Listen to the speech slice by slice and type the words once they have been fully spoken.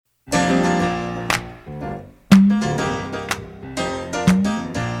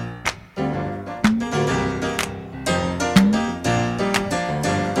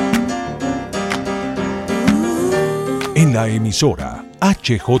la emisora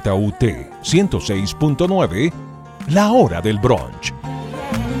HJUT 106.9, La Hora del Brunch.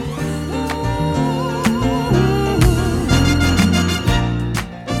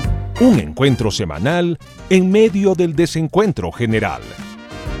 Un encuentro semanal en medio del desencuentro general.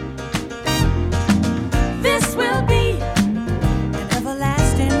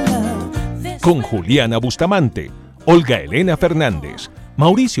 Con Juliana Bustamante, Olga Elena Fernández,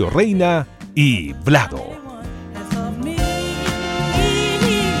 Mauricio Reina y Vlado.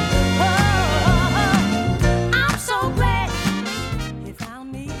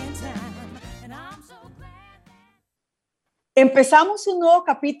 Empezamos un nuevo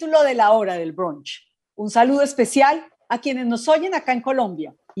capítulo de La Hora del Brunch. Un saludo especial a quienes nos oyen acá en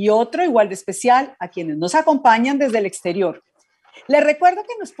Colombia y otro igual de especial a quienes nos acompañan desde el exterior. Les recuerdo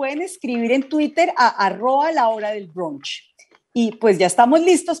que nos pueden escribir en Twitter a @lahora-del-brunch. Y pues ya estamos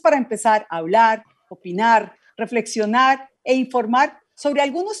listos para empezar a hablar, opinar, reflexionar e informar sobre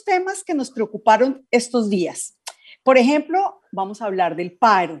algunos temas que nos preocuparon estos días. Por ejemplo, vamos a hablar del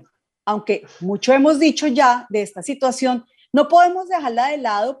paro. Aunque mucho hemos dicho ya de esta situación, no podemos dejarla de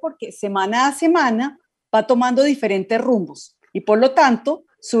lado porque semana a semana va tomando diferentes rumbos y por lo tanto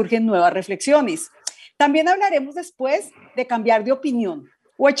surgen nuevas reflexiones. También hablaremos después de cambiar de opinión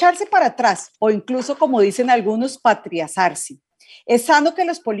o echarse para atrás o incluso, como dicen algunos, patriarcarse. ¿Es sano que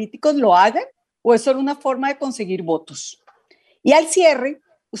los políticos lo hagan o es solo una forma de conseguir votos? Y al cierre,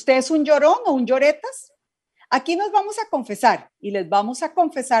 ¿usted es un llorón o un lloretas? Aquí nos vamos a confesar y les vamos a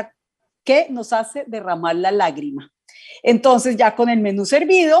confesar qué nos hace derramar la lágrima. Entonces, ya con el menú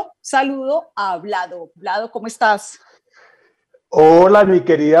servido, saludo a Vlado. Vlado, ¿cómo estás? Hola, mi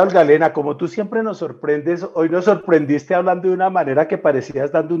querida Olga Elena, como tú siempre nos sorprendes, hoy nos sorprendiste hablando de una manera que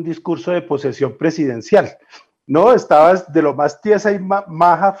parecías dando un discurso de posesión presidencial, ¿no? Estabas de lo más tiesa y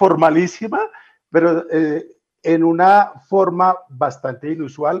maja, formalísima, pero en una forma bastante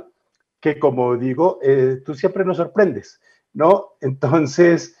inusual, que como digo, tú siempre nos sorprendes, ¿no?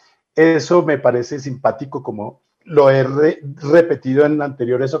 Entonces, eso me parece simpático, como lo he repetido en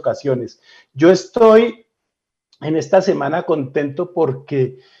anteriores ocasiones. Yo estoy en esta semana contento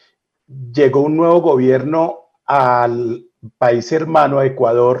porque llegó un nuevo gobierno al país hermano, a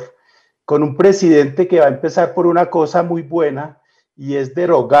Ecuador, con un presidente que va a empezar por una cosa muy buena y es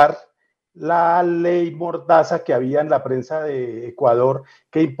derogar la ley mordaza que había en la prensa de Ecuador,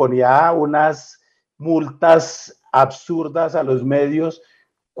 que imponía unas multas absurdas a los medios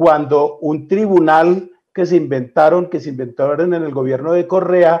cuando un tribunal que se inventaron en el gobierno de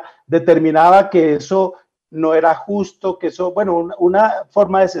Correa determinaba que eso no era justo, que eso, bueno, una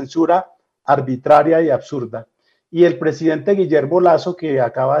forma de censura arbitraria y absurda. Y el presidente Guillermo Lasso, que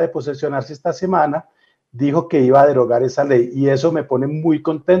acaba de posesionarse esta semana, dijo que iba a derogar esa ley y eso me pone muy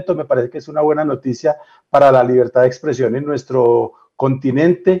contento, me parece que es una buena noticia para la libertad de expresión en nuestro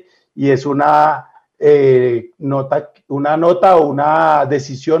continente y es una nota o una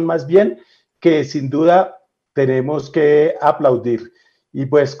decisión más bien que sin duda tenemos que aplaudir. Y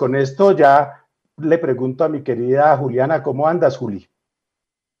pues con esto ya le pregunto a mi querida Juliana, ¿cómo andas, Juli?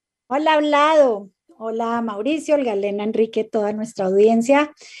 Hola, Vlado. Hola, Mauricio, Olga Elena, Enrique, toda nuestra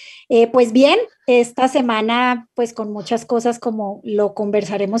audiencia. Pues bien, esta semana pues con muchas cosas como lo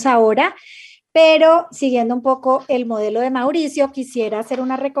conversaremos ahora, pero siguiendo un poco el modelo de Mauricio, quisiera hacer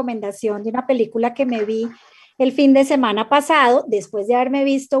una recomendación de una película que me vi el fin de semana pasado, después de haberme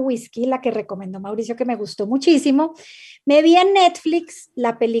visto Whisky, la que recomendó Mauricio, que me gustó muchísimo. Me vi en Netflix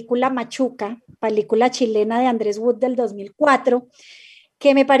la película Machuca, película chilena de Andrés Wood del 2004,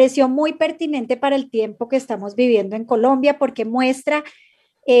 que me pareció muy pertinente para el tiempo que estamos viviendo en Colombia, porque muestra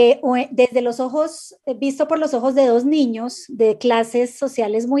desde los ojos, visto por los ojos de dos niños de clases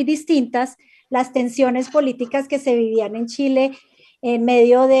sociales muy distintas, las tensiones políticas que se vivían en Chile en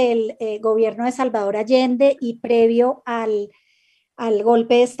medio del gobierno de Salvador Allende y previo al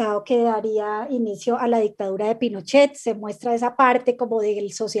golpe de Estado que daría inicio a la dictadura de Pinochet. Se muestra esa parte como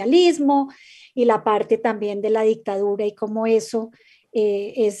del socialismo y la parte también de la dictadura y cómo eso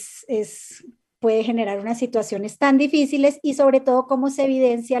puede generar unas situaciones tan difíciles y sobre todo cómo se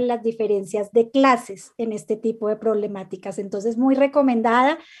evidencian las diferencias de clases en este tipo de problemáticas. Entonces, muy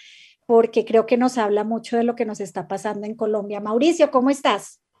recomendada porque creo que nos habla mucho de lo que nos está pasando en Colombia. Mauricio, ¿cómo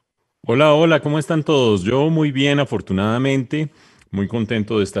estás? Hola, hola, ¿cómo están todos? Yo muy bien, afortunadamente, muy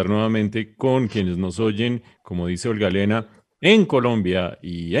contento de estar nuevamente con quienes nos oyen, como dice Olga Elena, en Colombia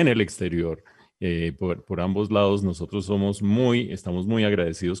y en el exterior. Por ambos lados, nosotros estamos muy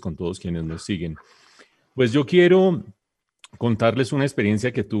agradecidos con todos quienes nos siguen. Pues yo quiero contarles una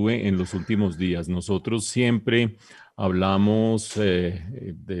experiencia que tuve en los últimos días. Nosotros siempre hablamos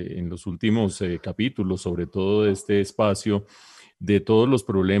en los últimos capítulos, sobre todo de este espacio, de todos los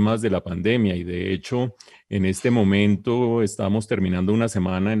problemas de la pandemia, y de hecho en este momento estamos terminando una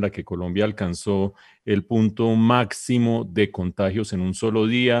semana en la que Colombia alcanzó el punto máximo de contagios en un solo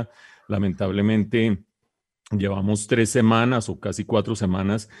día. Lamentablemente llevamos 3 semanas o casi 4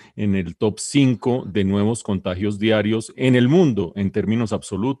 semanas en el top 5 de nuevos contagios diarios en el mundo en términos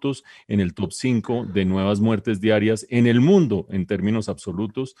absolutos, en el top 5 de nuevas muertes diarias en el mundo en términos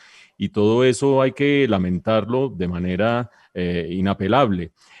absolutos, y todo eso hay que lamentarlo de manera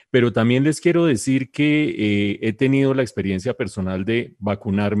inapelable. Pero también les quiero decir que he tenido la experiencia personal de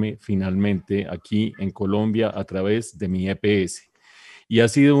vacunarme finalmente aquí en Colombia a través de mi EPS. Y ha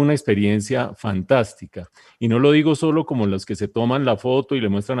sido una experiencia fantástica. Y no lo digo solo como los que se toman la foto y le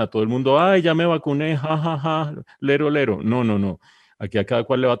muestran a todo el mundo, ay, ya me vacuné, ja, ja, ja, lero, lero. No, no, no. Aquí a cada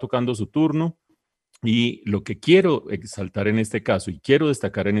cual le va tocando su turno. Y lo que quiero exaltar en este caso, y quiero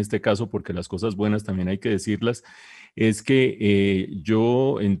destacar en este caso, porque las cosas buenas también hay que decirlas, es que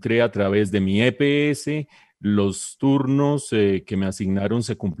yo entré a través de mi EPS. Los turnos que me asignaron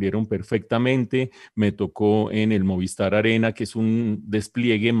se cumplieron perfectamente. Me tocó en el Movistar Arena, que es un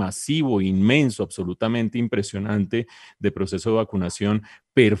despliegue masivo, inmenso, absolutamente impresionante de proceso de vacunación.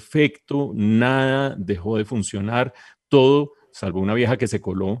 Perfecto, nada dejó de funcionar, todo, salvo una vieja que se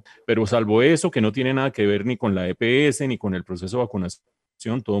coló, pero salvo eso, que no tiene nada que ver ni con la EPS ni con el proceso de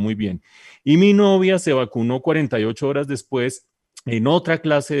vacunación, todo muy bien. Y mi novia se vacunó 48 horas después en otra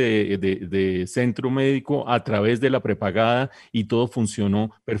clase de centro médico a través de la prepagada, y todo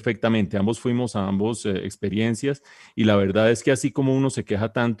funcionó perfectamente. Ambos fuimos a ambos experiencias, y la verdad es que así como uno se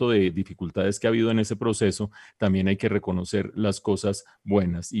queja tanto de dificultades que ha habido en ese proceso, también hay que reconocer las cosas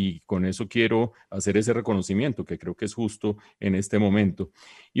buenas, y con eso quiero hacer ese reconocimiento que creo que es justo en este momento.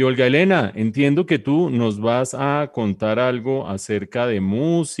 Y Olga Elena, entiendo que tú nos vas a contar algo acerca de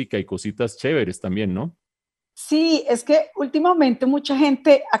música y cositas chéveres también, ¿no? Sí, es que últimamente mucha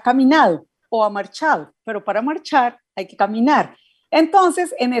gente ha caminado o ha marchado, pero para marchar hay que caminar.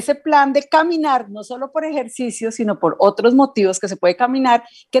 Entonces, en ese plan de caminar, no solo por ejercicio, sino por otros motivos que se puede caminar,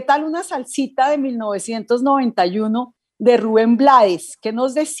 ¿qué tal una salsita de 1991 de Rubén Blades, que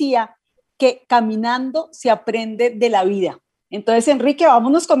nos decía que caminando se aprende de la vida? Entonces, Enrique,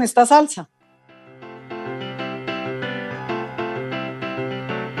 vámonos con esta salsa.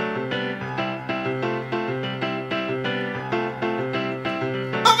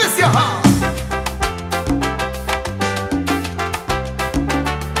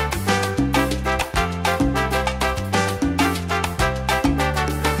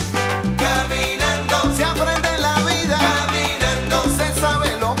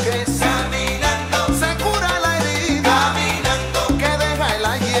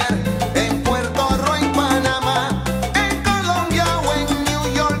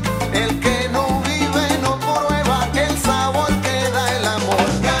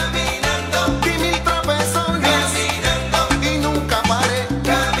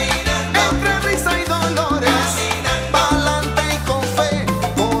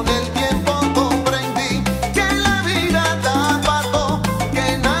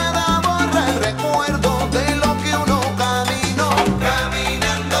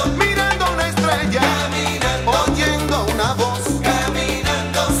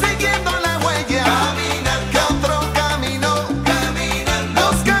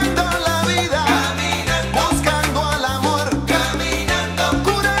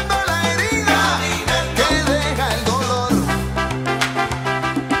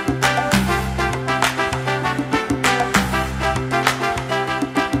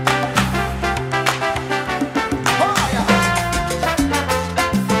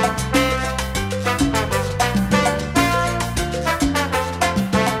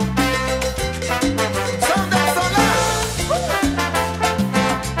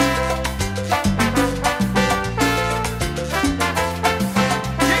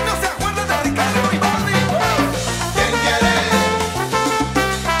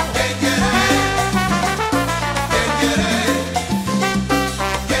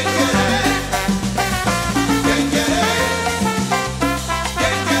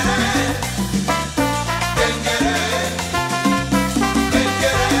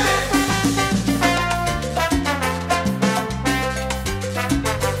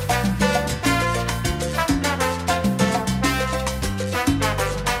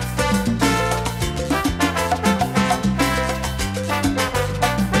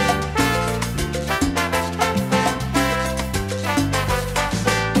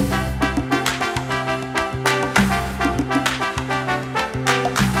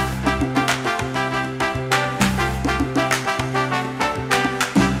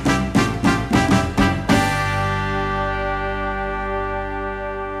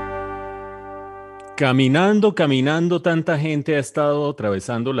 Caminando, tanta gente ha estado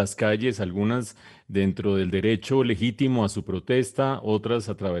atravesando las calles, algunas dentro del derecho legítimo a su protesta, otras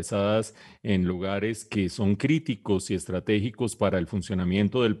atravesadas en lugares que son críticos y estratégicos para el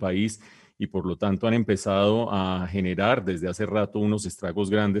funcionamiento del país y por lo tanto han empezado a generar desde hace rato unos estragos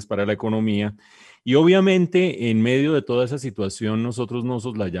grandes para la economía. Y obviamente en medio de toda esa situación nosotros nos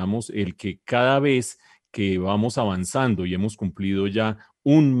soslayamos el que cada vez que vamos avanzando y hemos cumplido ya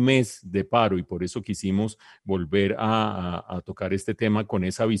un mes de paro y por eso quisimos volver a tocar este tema con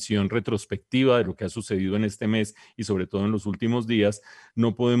esa visión retrospectiva de lo que ha sucedido en este mes y sobre todo en los últimos días,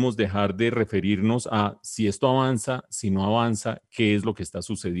 no podemos dejar de referirnos a si esto avanza, si no avanza, qué es lo que está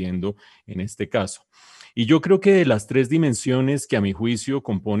sucediendo en este caso. Y yo creo que de las tres dimensiones que a mi juicio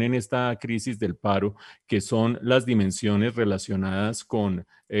componen esta crisis del paro, que son las dimensiones relacionadas con,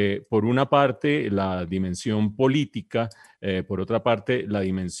 por una parte, la dimensión política, por otra parte, la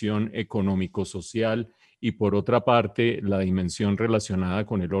dimensión económico-social y por otra parte, la dimensión relacionada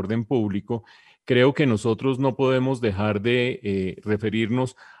con el orden público, creo que nosotros no podemos dejar de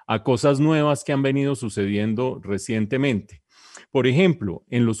referirnos a cosas nuevas que han venido sucediendo recientemente. Por ejemplo,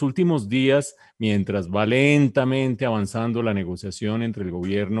 en los últimos días, mientras va lentamente avanzando la negociación entre el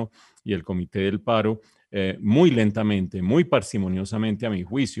gobierno y el Comité del Paro, muy lentamente, muy parsimoniosamente a mi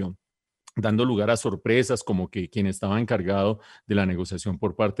juicio, dando lugar a sorpresas como que quien estaba encargado de la negociación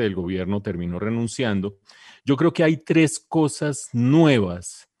por parte del gobierno terminó renunciando. Yo creo que hay tres cosas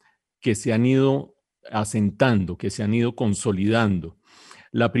nuevas que se han ido asentando, que se han ido consolidando.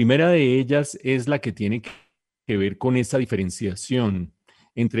 La primera de ellas es la que tiene que ver con esa diferenciación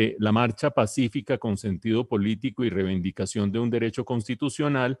entre la marcha pacífica con sentido político y reivindicación de un derecho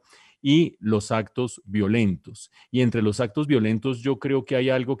constitucional y los actos violentos. Y entre los actos violentos yo creo que hay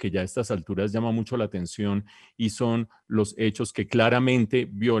algo que ya a estas alturas llama mucho la atención y son los hechos que claramente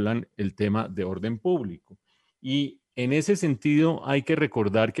violan el tema de orden público. Y en ese sentido hay que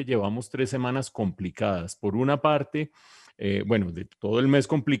recordar que llevamos 3 semanas complicadas. Por una parte, bueno, de todo el mes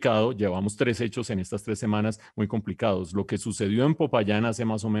complicado, llevamos 3 hechos en estas 3 semanas muy complicados. Lo que sucedió en Popayán hace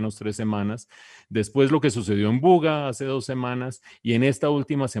más o menos 3 semanas, después lo que sucedió en Buga hace 2 semanas y en esta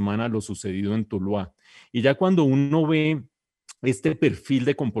última semana lo sucedido en Tuluá. Y ya cuando uno ve este perfil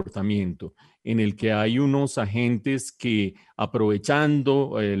de comportamiento en el que hay unos agentes que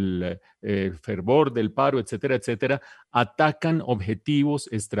aprovechando el fervor del paro, etcétera, etcétera, atacan objetivos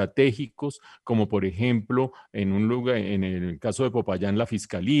estratégicos, como por ejemplo en un lugar, en el caso de Popayán, la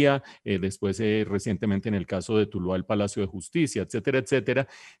Fiscalía, después recientemente en el caso de Tuluá, el Palacio de Justicia, etcétera, etcétera,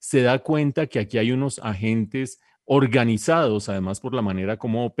 se da cuenta que aquí hay unos agentes organizados, además por la manera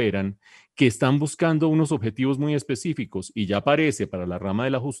como operan, que están buscando unos objetivos muy específicos y ya parece para la rama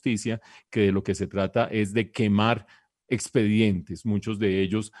de la justicia que de lo que se trata es de quemar expedientes, muchos de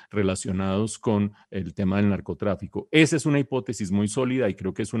ellos relacionados con el tema del narcotráfico. Esa es una hipótesis muy sólida y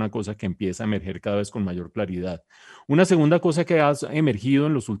creo que es una cosa que empieza a emerger cada vez con mayor claridad. Una segunda cosa que ha emergido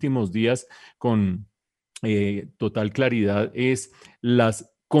en los últimos días con total claridad es las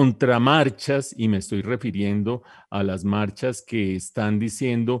contramarchas, y me estoy refiriendo a las marchas que están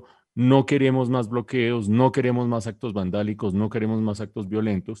diciendo no queremos más bloqueos, no queremos más actos vandálicos, no queremos más actos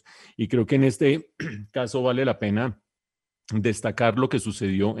violentos. Y creo que en este caso vale la pena destacar lo que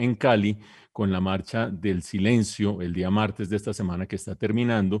sucedió en Cali con la marcha del silencio el día martes de esta semana que está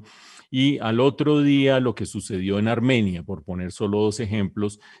terminando y al otro día lo que sucedió en Armenia, por poner solo 2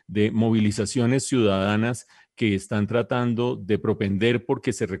 ejemplos de movilizaciones ciudadanas que están tratando de propender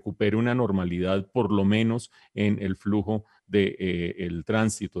porque se recupere una normalidad por lo menos en el flujo del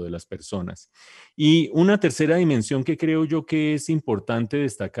tránsito de las personas. Y una tercera dimensión que creo yo que es importante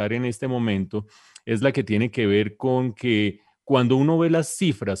destacar en este momento es la que tiene que ver con que cuando uno ve las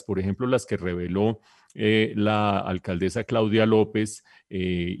cifras, por ejemplo, las que reveló la alcaldesa Claudia López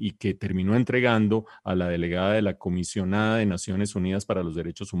y que terminó entregando a la delegada de la Comisionada de Naciones Unidas para los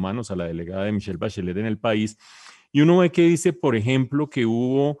Derechos Humanos, a la delegada de Michelle Bachelet en el país, y uno ve que dice, por ejemplo, que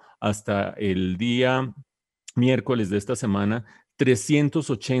hubo hasta el día miércoles de esta semana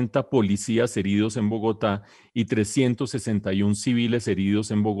 380 policías heridos en Bogotá y 361 civiles heridos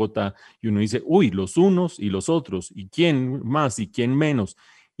en Bogotá. Y uno dice, uy, los unos y los otros, ¿y quién más y quién menos?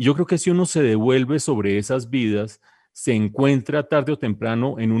 Y yo creo que si uno se devuelve sobre esas vidas, se encuentra tarde o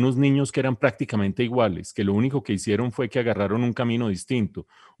temprano en unos niños que eran prácticamente iguales, que lo único que hicieron fue que agarraron un camino distinto.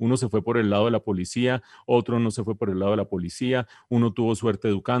 Uno se fue por el lado de la policía, otro no se fue por el lado de la policía, uno tuvo suerte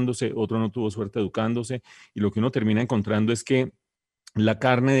educándose, otro no tuvo suerte educándose, y lo que uno termina encontrando es que la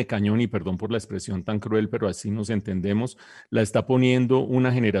carne de cañón, y perdón por la expresión tan cruel, pero así nos entendemos, la está poniendo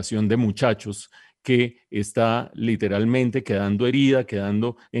una generación de muchachos que está literalmente quedando herida,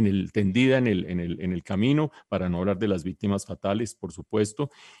 quedando tendida en el camino, para no hablar de las víctimas fatales, por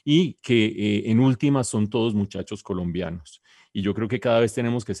supuesto, y que en últimas son todos muchachos colombianos. Y yo creo que cada vez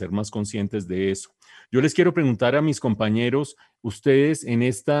tenemos que ser más conscientes de eso. Yo les quiero preguntar a mis compañeros, ustedes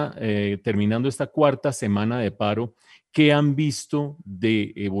terminando esta cuarta semana de paro, ¿qué han visto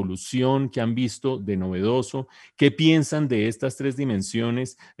de evolución? ¿Qué han visto de novedoso? ¿Qué piensan de estas tres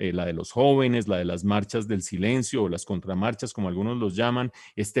dimensiones? La de los jóvenes, la de las marchas del silencio o las contramarchas, como algunos los llaman,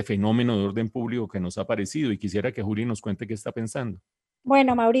 este fenómeno de orden público que nos ha aparecido. Y quisiera que Juli nos cuente qué está pensando.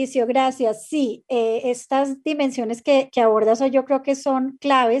 Bueno, Mauricio, gracias. Sí, estas dimensiones que abordas hoy yo creo que son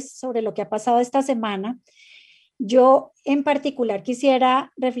claves sobre lo que ha pasado esta semana. Yo en particular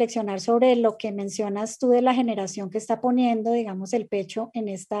quisiera reflexionar sobre lo que mencionas tú de la generación que está poniendo, digamos, el pecho en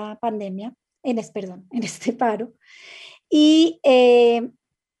esta pandemia, perdón, en este paro, y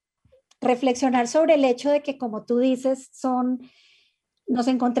reflexionar sobre el hecho de que, como tú dices, nos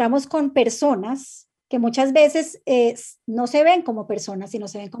encontramos con personas que muchas veces no se ven como personas, sino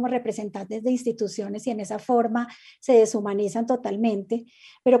se ven como representantes de instituciones, y en esa forma se deshumanizan totalmente.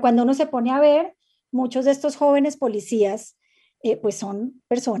 Pero cuando uno se pone a ver, muchos de estos jóvenes policías, pues son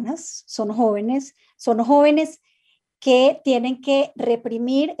personas, son jóvenes que tienen que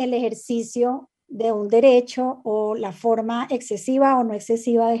reprimir el ejercicio de un derecho, o la forma excesiva o no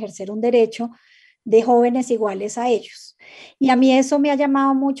excesiva de ejercer un derecho de jóvenes iguales a ellos. Y a mí eso me ha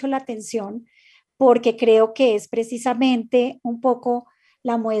llamado mucho la atención, porque creo que es precisamente un poco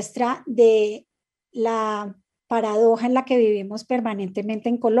la muestra de la paradoja en la que vivimos permanentemente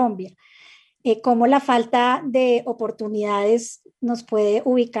en Colombia. Cómo la falta de oportunidades nos puede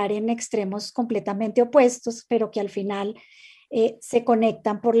ubicar en extremos completamente opuestos, pero que al final se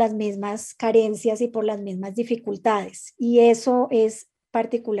conectan por las mismas carencias y por las mismas dificultades. Y eso es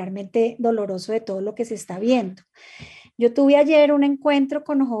particularmente doloroso de todo lo que se está viendo. Yo tuve ayer un encuentro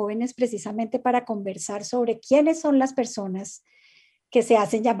con jóvenes precisamente para conversar sobre quiénes son las personas que se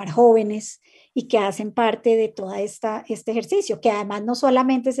hacen llamar jóvenes y que hacen parte de todo este ejercicio, que además no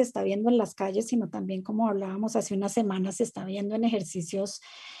solamente se está viendo en las calles, sino también, como hablábamos hace unas semanas, se está viendo en ejercicios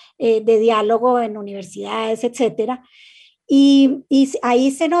de diálogo en universidades, etcétera. Y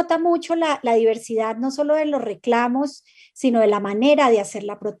ahí se nota mucho la diversidad, no solo de los reclamos, sino de la manera de hacer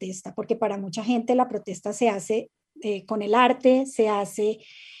la protesta, porque para mucha gente la protesta se hace con el arte, se hace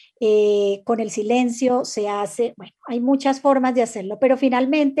con el silencio, bueno, hay muchas formas de hacerlo, pero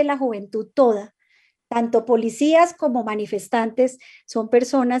finalmente la juventud toda, tanto policías como manifestantes, son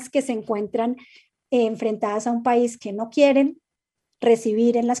personas que se encuentran enfrentadas a un país que no quieren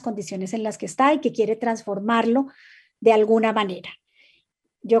recibir en las condiciones en las que está y que quiere transformarlo de alguna manera.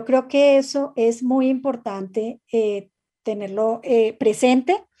 Yo creo que eso es muy importante tenerlo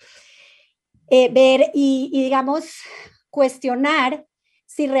presente, ver y digamos, cuestionar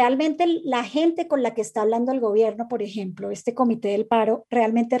si realmente la gente con la que está hablando el gobierno, por ejemplo, este comité del paro,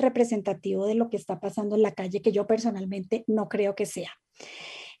 realmente es representativo de lo que está pasando en la calle, que yo personalmente no creo que sea.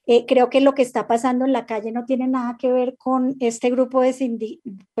 Creo que lo que está pasando en la calle no tiene nada que ver con este grupo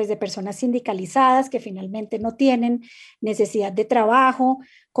de personas sindicalizadas que finalmente no tienen necesidad de trabajo,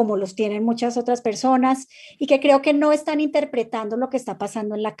 como los tienen muchas otras personas, y que creo que no están interpretando lo que está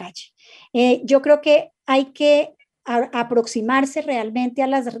pasando en la calle. Yo creo que hay que aproximarse realmente a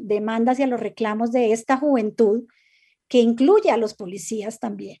las demandas y a los reclamos de esta juventud, que incluye a los policías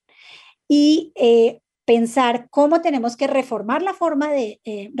también, y pensar cómo tenemos que reformar la forma de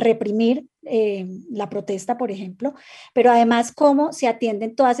reprimir la protesta, por ejemplo, pero además cómo se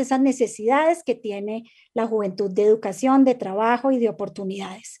atienden todas esas necesidades que tiene la juventud de educación, de trabajo y de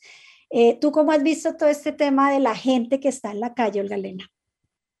oportunidades. ¿Tú cómo has visto todo este tema de la gente que está en la calle, Olga Elena?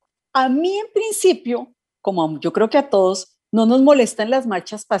 A mí, en principio, como yo creo que a todos, no nos molestan las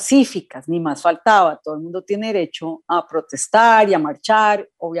marchas pacíficas, ni más faltaba. Todo el mundo tiene derecho a protestar y a marchar,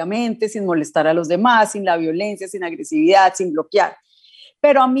 obviamente, sin molestar a los demás, sin la violencia, sin agresividad, sin bloquear.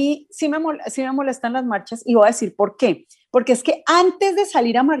 Pero a mí sí me molestan las marchas, y voy a decir por qué. Porque es que antes de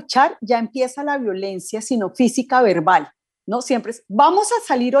salir a marchar ya empieza la violencia, sino física, verbal, ¿no? Siempre es, vamos a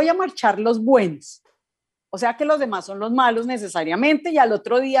salir hoy a marchar los buenos. O sea que los demás son los malos necesariamente, y al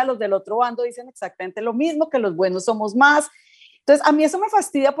otro día los del otro bando dicen exactamente lo mismo, que los buenos somos más. Entonces a mí eso me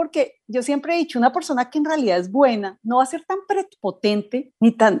fastidia, porque yo siempre he dicho, una persona que en realidad es buena no va a ser tan prepotente,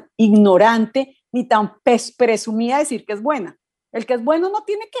 ni tan ignorante, ni tan presumida de decir que es buena. El que es bueno no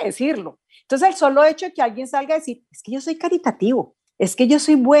tiene que decirlo. Entonces el solo hecho de que alguien salga a decir, es que yo soy caritativo, es que yo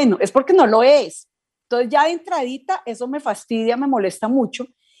soy bueno, es porque no lo es. Entonces ya de entradita eso me fastidia, me molesta mucho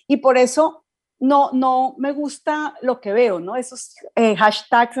y por eso no me gusta lo que veo, ¿no? Esos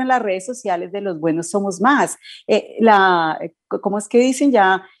hashtags en las redes sociales de los buenos somos más. ¿Cómo es que dicen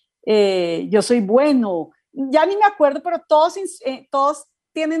ya? Yo soy bueno. Ya ni me acuerdo, pero todos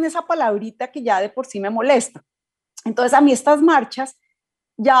tienen esa palabrita que ya de por sí me molesta. Entonces a mí estas marchas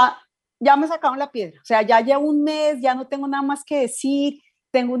ya me sacaron la piedra. O sea, ya llevo un mes, ya no tengo nada más que decir,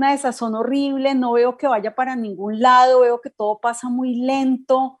 tengo una desazón horrible, no veo que vaya para ningún lado, veo que todo pasa muy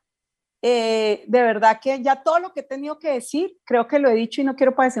lento. De verdad que ya todo lo que he tenido que decir, creo que lo he dicho y no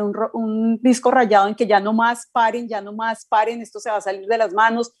quiero parecer un disco rayado en que ya no más paren, esto se va a salir de las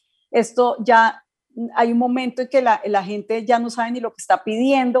manos, esto ya hay un momento en que la gente ya no sabe ni lo que está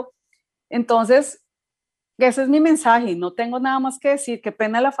pidiendo. Entonces, ese es mi mensaje, no tengo nada más que decir, qué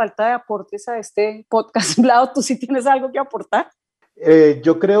pena la falta de aportes a este podcast. Vlado, ¿tú sí tienes algo que aportar?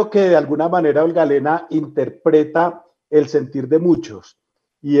 Yo creo que de alguna manera Olga Elena interpreta el sentir de muchos,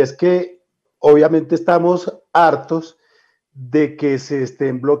 y es que obviamente estamos hartos de que se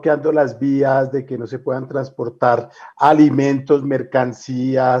estén bloqueando las vías, de que no se puedan transportar alimentos,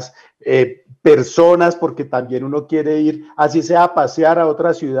 mercancías, personas, porque también uno quiere ir, así sea a pasear a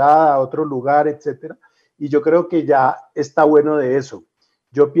otra ciudad, a otro lugar, etcétera. Y yo creo que ya está bueno de eso.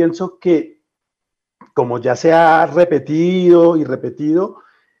 Yo pienso que, como ya se ha repetido y repetido,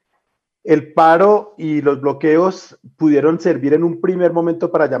 el paro y los bloqueos pudieron servir en un primer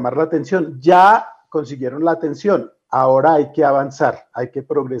momento para llamar la atención. Ya consiguieron la atención. Ahora hay que avanzar, hay que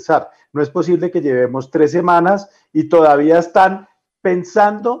progresar. No es posible que llevemos 3 semanas y todavía están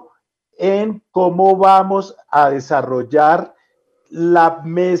pensando en cómo vamos a desarrollar la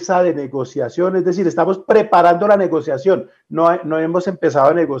mesa de negociación, es decir, estamos preparando la negociación, no hemos empezado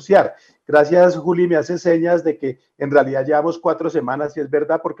a negociar. Gracias, Juli, me hace señas de que en realidad llevamos 4 semanas y es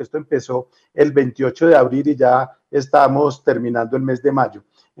verdad porque esto empezó el 28 de abril y ya estamos terminando el mes de mayo.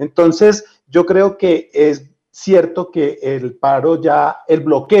 Entonces, yo creo que es cierto que el paro ya,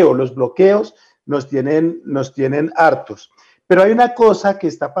 los bloqueos nos tienen hartos. Pero hay una cosa que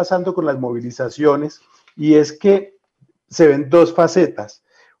está pasando con las movilizaciones y es que se ven 2 facetas,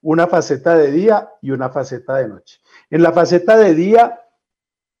 una faceta de día y una faceta de noche. En la faceta de día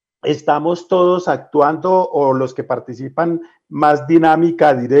estamos todos actuando, o los que participan más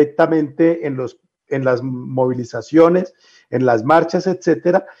dinámica directamente en las movilizaciones, en las marchas,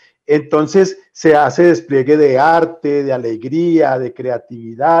 etcétera. Entonces se hace despliegue de arte, de alegría, de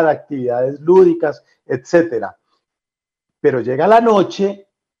creatividad, actividades lúdicas, etcétera. Pero llega la noche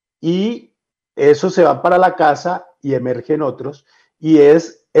y esos se van para la casa y emergen otros, y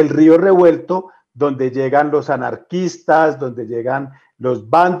es el río revuelto donde llegan los anarquistas, donde llegan los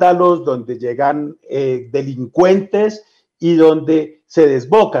vándalos, donde llegan delincuentes y donde se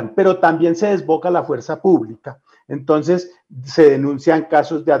desbocan, pero también se desboca la fuerza pública. Entonces se denuncian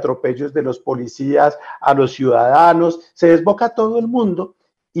casos de atropellos de los policías a los ciudadanos, se desboca todo el mundo,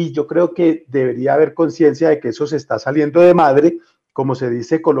 y yo creo que debería haber conciencia de que eso se está saliendo de madre, como se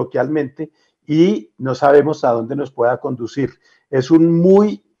dice coloquialmente, y no sabemos a dónde nos pueda conducir. Es un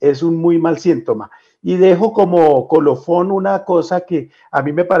muy mal síntoma. Y dejo como colofón una cosa que a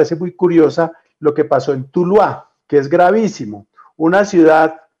mí me parece muy curiosa, lo que pasó en Tuluá, que es gravísimo. Una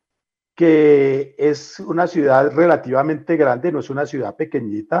ciudad que es una ciudad relativamente grande, no es una ciudad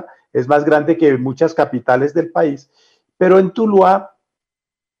pequeñita, es más grande que muchas capitales del país, pero en Tuluá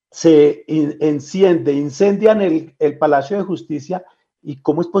se incendian el Palacio de Justicia. ¿Y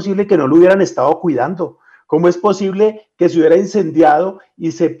cómo es posible que no lo hubieran estado cuidando? ¿Cómo es posible que se hubiera incendiado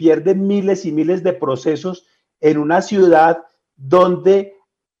y se pierden miles y miles de procesos en una ciudad donde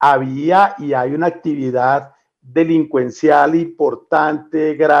había y hay una actividad delincuencial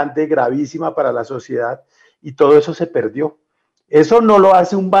importante, grande, gravísima para la sociedad, y todo eso se perdió? Eso no lo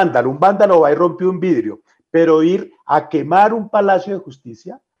hace un vándalo va y rompe un vidrio, pero ir a quemar un Palacio de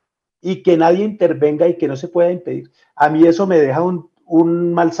Justicia y que nadie intervenga y que no se pueda impedir, a mí eso me deja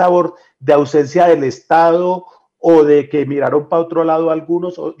un mal sabor de ausencia del Estado, o de que miraron para otro lado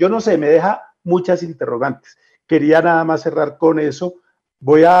algunos, o yo no sé, me deja muchas interrogantes. Quería nada más cerrar con eso.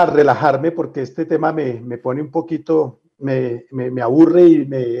 Voy a relajarme porque este tema me pone un poquito, me aburre y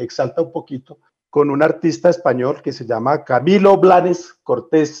me exalta un poquito, con un artista español que se llama Camilo Blanes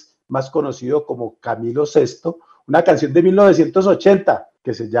Cortés, más conocido como Camilo VI, una canción de 1980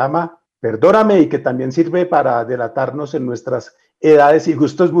 que se llama Perdóname, y que también sirve para delatarnos en nuestras edades y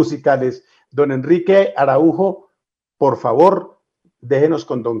gustos musicales. Don Enrique Araujo, por favor, déjenos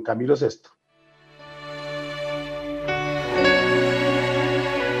con don Camilo VI.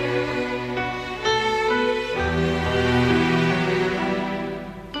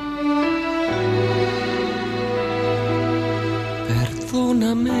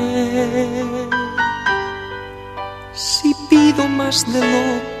 Perdóname si pido más de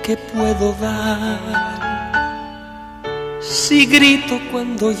lo que puedo dar, si grito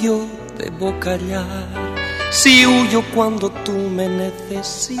cuando yo debo callar, si huyo cuando tú me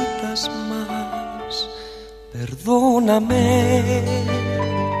necesitas más. Perdóname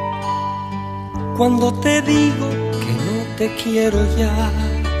cuando te digo que no te quiero ya.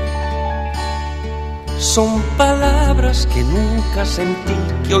 Son palabras que nunca sentí,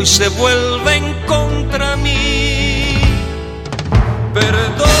 que hoy se vuelven contra mí.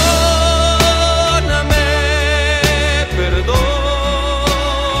 Perdóname, perdóname,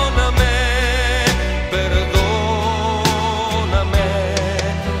 perdóname,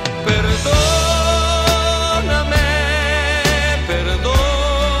 perdóname,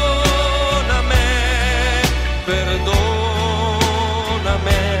 perdóname, perdóname.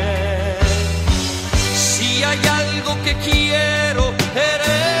 Si hay algo que quiero,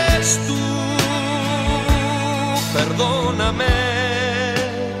 eres tú. Perdóname.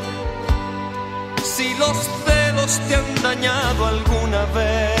 Si los celos te han dañado alguna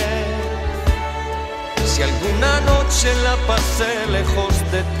vez, si alguna noche la pasé lejos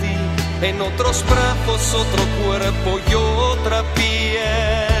de ti, en otros brazos, otro cuerpo y otra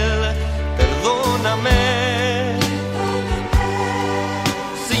piel. Perdóname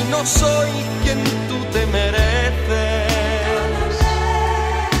si no soy quien tú te mereces,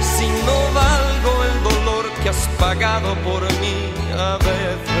 si no valgo el dolor que has pagado por mí a veces.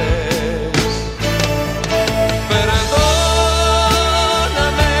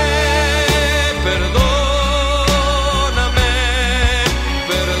 Perdóname, perdóname,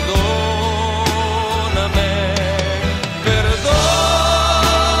 perdóname,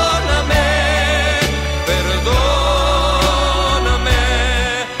 perdóname, perdóname,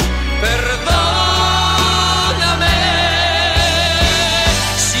 perdóname.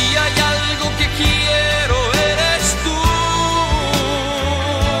 Si hay algo que quiero, eres tú.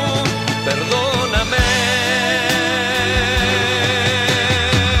 Perdóname.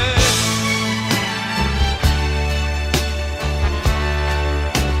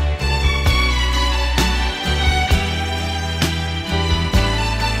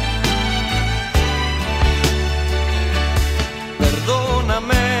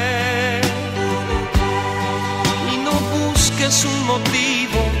 Perdóname y no busques un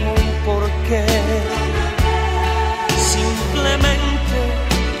motivo o un porqué. Simplemente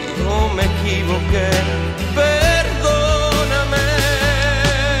yo me equivoqué. Perdóname.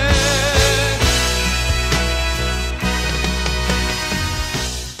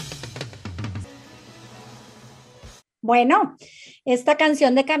 Bueno, esta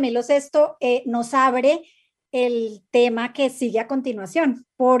canción de Camilo Sesto nos abre el tema que sigue a continuación,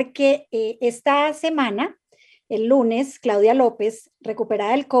 porque esta semana, el lunes, Claudia López,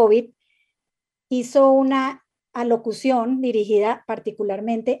 recuperada del COVID, hizo una alocución dirigida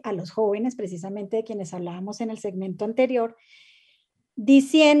particularmente a los jóvenes, precisamente de quienes hablábamos en el segmento anterior,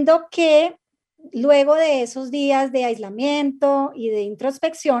 diciendo que luego de esos días de aislamiento y de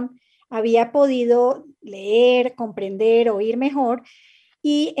introspección, había podido leer, comprender, oír mejor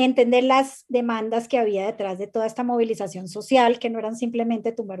y entender las demandas que había detrás de toda esta movilización social, que no eran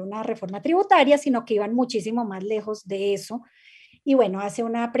simplemente tumbar una reforma tributaria, sino que iban muchísimo más lejos de eso. Y bueno, hace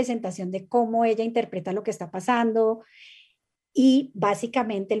una presentación de cómo ella interpreta lo que está pasando y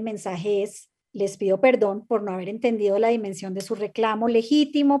básicamente el mensaje es: les pido perdón por no haber entendido la dimensión de su reclamo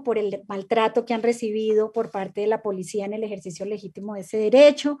legítimo, por el maltrato que han recibido por parte de la policía en el ejercicio legítimo de ese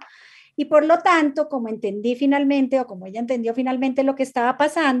derecho. Y por lo tanto, como entendí finalmente, o como ella entendió finalmente lo que estaba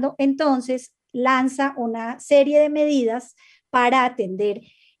pasando, entonces lanza una serie de medidas para atender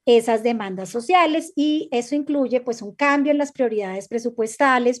esas demandas sociales, y eso incluye pues un cambio en las prioridades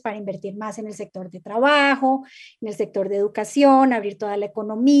presupuestales para invertir más en el sector de trabajo, en el sector de educación, abrir toda la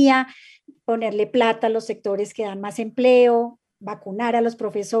economía, ponerle plata a los sectores que dan más empleo, vacunar a los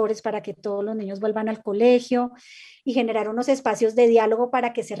profesores para que todos los niños vuelvan al colegio y generar unos espacios de diálogo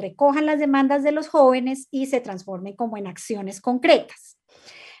para que se recojan las demandas de los jóvenes y se transformen como en acciones concretas.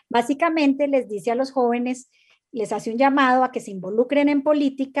 Básicamente les dice a los jóvenes, les hace un llamado a que se involucren en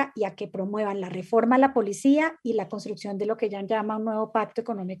política y a que promuevan la reforma a la policía y la construcción de lo que ella llama un nuevo pacto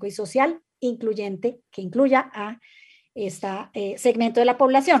económico y social incluyente, que incluya a este segmento de la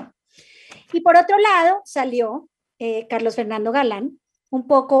población. Y por otro lado salió Carlos Fernando Galán, un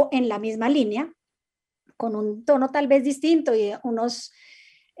poco en la misma línea, con un tono tal vez distinto y unos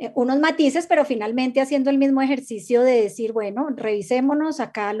matices, pero finalmente haciendo el mismo ejercicio de decir, bueno, revisémonos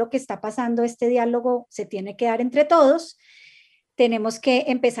acá lo que está pasando, este diálogo se tiene que dar entre todos, tenemos que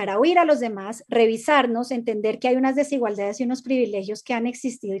empezar a oír a los demás, revisarnos, entender que hay unas desigualdades y unos privilegios que han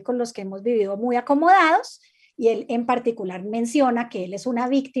existido y con los que hemos vivido muy acomodados, y él en particular menciona que él es una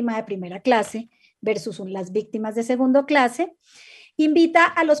víctima de primera clase versus las víctimas de segunda clase. Invita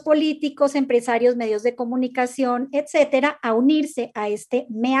a los políticos, empresarios, medios de comunicación, etcétera, a unirse a este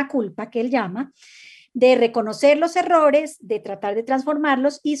mea culpa que él llama, de reconocer los errores, de tratar de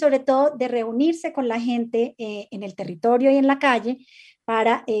transformarlos y sobre todo de reunirse con la gente en el territorio y en la calle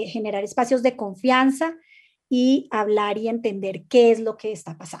para generar espacios de confianza y hablar y entender qué es lo que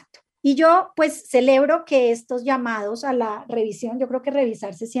está pasando. Y yo pues celebro que estos llamados a la revisión, yo creo que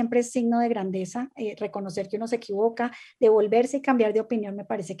revisarse siempre es signo de grandeza, reconocer que uno se equivoca, devolverse y cambiar de opinión me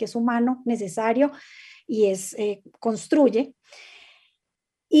parece que es humano, necesario y construye.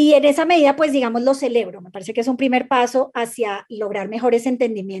 Y en esa medida, pues digamos, lo celebro. Me parece que es un primer paso hacia lograr mejores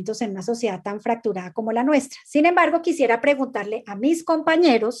entendimientos en una sociedad tan fracturada como la nuestra. Sin embargo, quisiera preguntarle a mis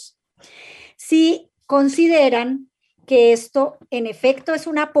compañeros si consideran que esto en efecto es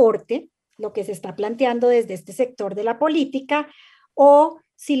un aporte, lo que se está planteando desde este sector de la política, o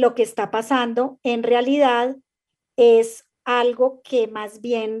si lo que está pasando en realidad es algo que más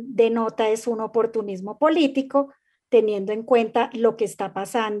bien denota es un oportunismo político, teniendo en cuenta lo que está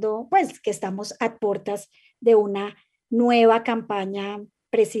pasando, pues que estamos a puertas de una nueva campaña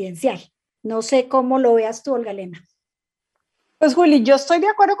presidencial. No sé cómo lo veas tú, Olga Elena. Pues Juli, yo estoy de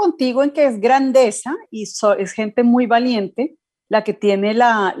acuerdo contigo en que es grandeza y es gente muy valiente la que tiene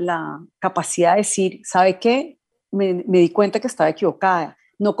la capacidad de decir, ¿sabe qué? Me di cuenta que estaba equivocada,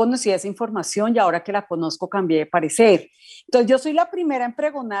 no conocía esa información y ahora que la conozco cambié de parecer. Entonces yo soy la primera en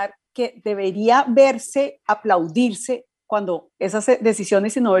pregonar que debería verse, aplaudirse cuando esas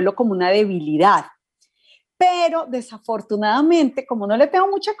decisiones y no verlo como una debilidad. Pero desafortunadamente, como no le tengo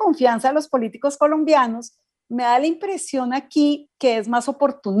mucha confianza a los políticos colombianos, me da la impresión aquí que es más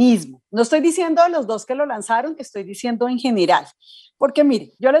oportunismo. No estoy diciendo de los dos que lo lanzaron, estoy diciendo en general. Porque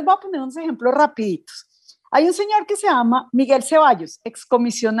mire, yo les voy a poner unos ejemplos rapiditos. Hay un señor que se llama Miguel Ceballos,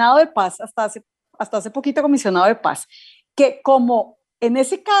 excomisionado de paz, hasta hace poquito comisionado de paz, que como en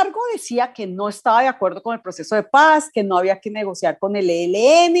ese cargo decía que no estaba de acuerdo con el proceso de paz, que no había que negociar con el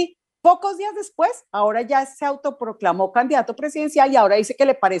ELN. Pocos días después, ahora ya se autoproclamó candidato presidencial y ahora dice que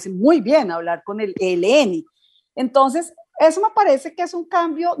le parece muy bien hablar con el ELN. Entonces, eso me parece que es un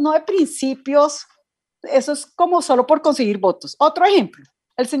cambio no de principios, eso es como solo por conseguir votos. Otro ejemplo,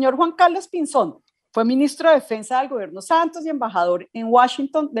 el señor Juan Carlos Pinzón fue ministro de Defensa del gobierno Santos y embajador en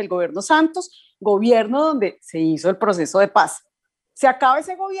Washington del gobierno Santos, gobierno donde se hizo el proceso de paz. Se acaba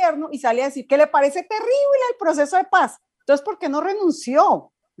ese gobierno y sale a decir que le parece terrible el proceso de paz. Entonces, ¿por qué no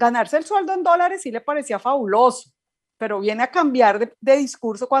renunció? Ganarse el sueldo en dólares sí le parecía fabuloso, pero viene a cambiar de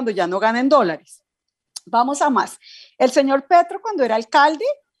discurso cuando ya no gana en dólares. Vamos a más. El señor Petro, cuando era alcalde,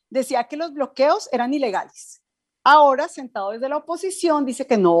 decía que los bloqueos eran ilegales. Ahora, sentado desde la oposición, dice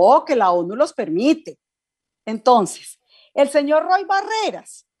que no, que la ONU los permite. Entonces, el señor Roy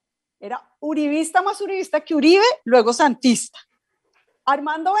Barreras era uribista más uribista que Uribe, luego santista.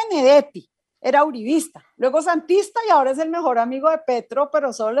 Armando Benedetti era uribista, luego santista y ahora es el mejor amigo de Petro,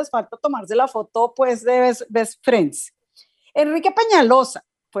 pero solo les falta tomarse la foto pues de best friends. Enrique Peñalosa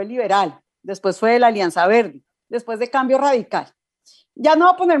fue liberal, después fue de la Alianza Verde, después de Cambio Radical. Ya no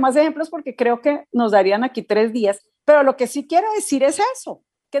voy a poner más ejemplos porque creo que nos darían aquí 3 días, pero lo que sí quiero decir es eso,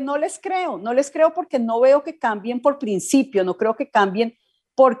 que no les creo porque no veo que cambien por principio, no creo que cambien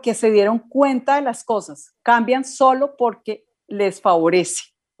porque se dieron cuenta de las cosas, cambian solo porque les favorece,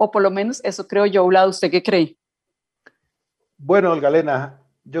 o por lo menos eso creo yo. Vlad, ¿usted qué cree? Bueno, Olga Elena,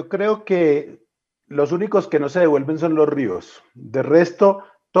 yo creo que los únicos que no se devuelven son los ríos. De resto,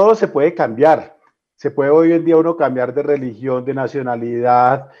 todo se puede cambiar. Se puede hoy en día uno cambiar de religión, de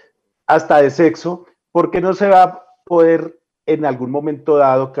nacionalidad, hasta de sexo, porque no se va a poder en algún momento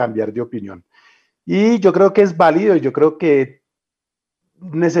dado cambiar de opinión. Y yo creo que es válido, y yo creo que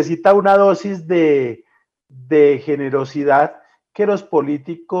necesita una dosis de generosidad que los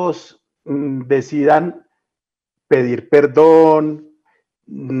políticos decidan pedir perdón,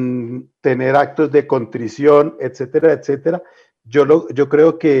 tener actos de contrición, etcétera, etcétera. Yo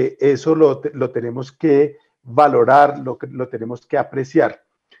creo que eso lo tenemos que valorar, lo tenemos que apreciar.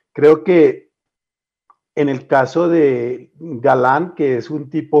 Creo que en el caso de Galán, que es un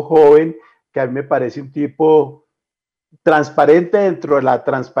tipo joven, que a mí me parece un tipo transparente dentro de la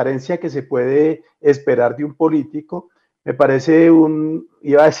transparencia que se puede esperar de un político, me parece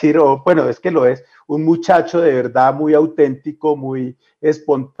iba a decir, bueno, es que lo es, un muchacho de verdad muy auténtico, muy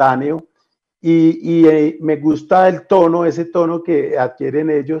espontáneo, y me gusta el tono, ese tono que adquieren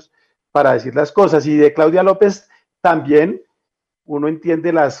ellos para decir las cosas. Y de Claudia López también, uno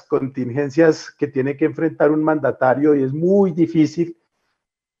entiende las contingencias que tiene que enfrentar un mandatario y es muy difícil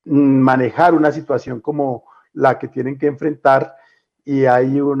manejar una situación como la que tienen que enfrentar y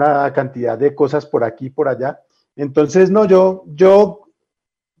hay una cantidad de cosas por aquí y por allá. Entonces, no, yo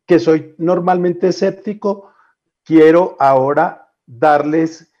que soy normalmente escéptico, quiero ahora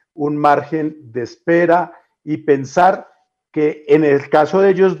darles un margen de espera y pensar que en el caso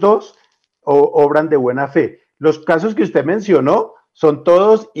de ellos dos obran de buena fe. Los casos que usted mencionó son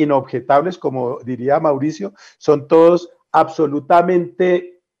todos inobjetables, como diría Mauricio, son todos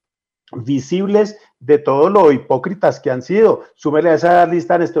absolutamente visibles de todo lo hipócritas que han sido. Súmele a esa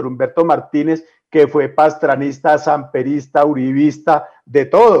lista a Néstor Humberto Martínez, que fue pastranista, samperista, uribista, de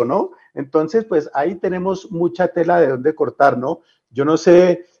todo, ¿no? Entonces, pues ahí tenemos mucha tela de dónde cortar, ¿no? Yo no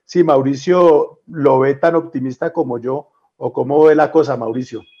sé si Mauricio lo ve tan optimista como yo, o cómo ve la cosa,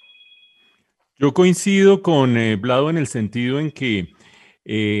 Mauricio. Yo coincido con Vlado en el sentido en que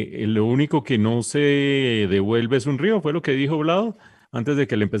lo único que no se devuelve es un río, fue lo que dijo Vlado antes de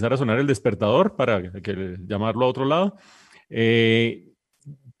que le empezara a sonar el despertador para llamarlo a otro lado.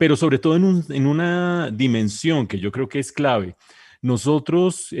 Pero sobre todo en una dimensión que yo creo que es clave.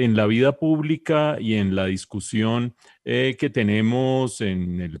 Nosotros en la vida pública y en la discusión que tenemos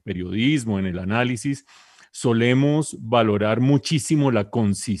en el periodismo, en el análisis, solemos valorar muchísimo la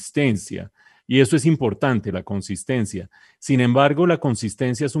consistencia. Y eso es importante, la consistencia. Sin embargo, la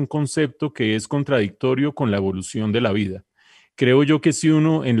consistencia es un concepto que es contradictorio con la evolución de la vida. Creo yo que si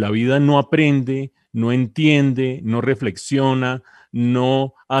uno en la vida no aprende, no entiende, no reflexiona,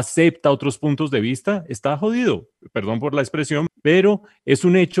 no acepta otros puntos de vista, está jodido. Perdón por la expresión, pero es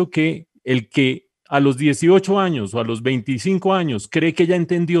un hecho que el que a los 18 años o a los 25 años cree que ya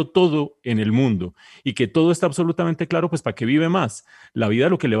entendió todo en el mundo y que todo está absolutamente claro, pues ¿para qué vive más? La vida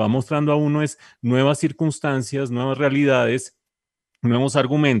lo que le va mostrando a uno es nuevas circunstancias, nuevas realidades, nuevos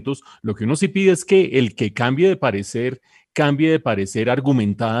argumentos. Lo que uno sí pide es que el que cambie de parecer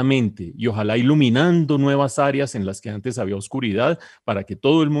argumentadamente y ojalá iluminando nuevas áreas en las que antes había oscuridad para que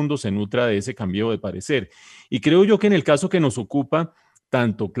todo el mundo se nutra de ese cambio de parecer. Y creo yo que en el caso que nos ocupa,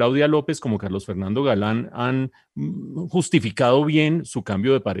 tanto Claudia López como Carlos Fernando Galán han justificado bien su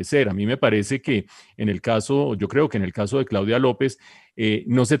cambio de parecer. A mí me parece que yo creo que en el caso de Claudia López,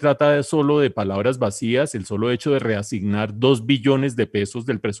 no se trata solo de palabras vacías, el solo hecho de reasignar 2 billones de pesos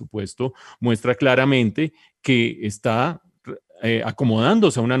del presupuesto muestra claramente que está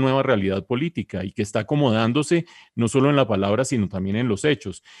acomodándose a una nueva realidad política y que está acomodándose no solo en la palabra, sino también en los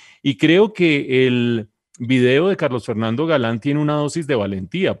hechos. Y creo que el video de Carlos Fernando Galán tiene una dosis de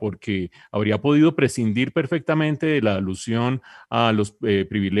valentía porque habría podido prescindir perfectamente de la alusión a los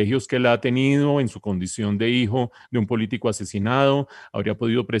privilegios que él ha tenido en su condición de hijo de un político asesinado, habría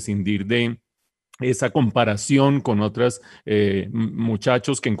podido prescindir de esa comparación con otros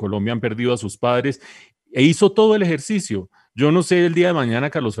muchachos que en Colombia han perdido a sus padres e hizo todo el ejercicio. Yo no sé el día de mañana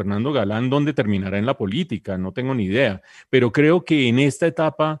Carlos Fernando Galán dónde terminará en la política, no tengo ni idea, pero creo que en esta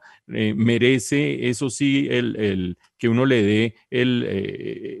etapa merece, eso sí, que uno le dé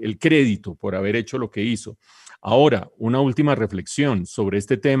el crédito por haber hecho lo que hizo. Ahora, una última reflexión sobre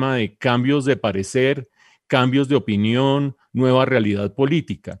este tema de cambios de parecer, cambios de opinión, nueva realidad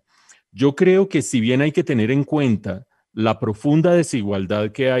política. Yo creo que si bien hay que tener en cuenta la profunda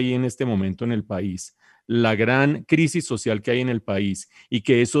desigualdad que hay en este momento en el país, la gran crisis social que hay en el país y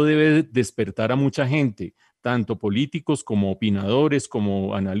que eso debe despertar a mucha gente, tanto políticos como opinadores,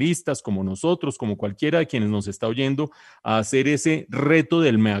 como analistas, como nosotros, como cualquiera de quienes nos está oyendo, a hacer ese reto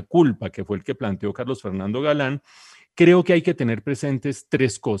del mea culpa, que fue el que planteó Carlos Fernando Galán. Creo que hay que tener presentes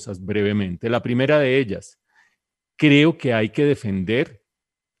 3 cosas brevemente. La primera de ellas, creo que hay que defender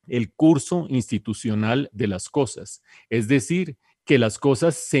el curso institucional de las cosas, es decir, que las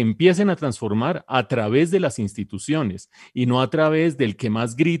cosas se empiecen a transformar a través de las instituciones y no a través del que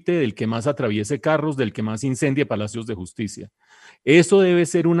más grite, del que más atraviese carros, del que más incendie palacios de justicia. Eso debe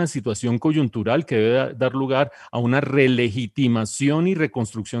ser una situación coyuntural que debe dar lugar a una relegitimación y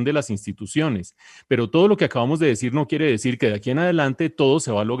reconstrucción de las instituciones. Pero todo lo que acabamos de decir no quiere decir que de aquí en adelante todo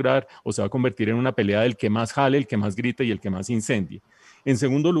se va a lograr o se va a convertir en una pelea del que más jale, el que más grite y el que más incendie. En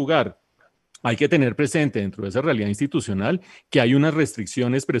segundo lugar, hay que tener presente dentro de esa realidad institucional que hay unas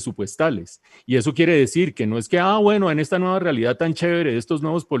restricciones presupuestales. Y eso quiere decir que no es que, bueno, en esta nueva realidad tan chévere de estos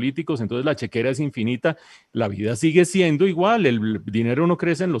nuevos políticos, entonces la chequera es infinita. La vida sigue siendo igual, el dinero no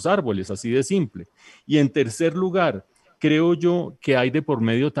crece en los árboles, así de simple. Y en tercer lugar, creo yo que hay de por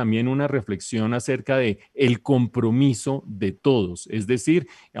medio también una reflexión acerca de el compromiso de todos. Es decir,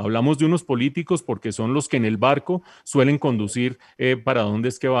 hablamos de unos políticos porque son los que en el barco suelen conducir para dónde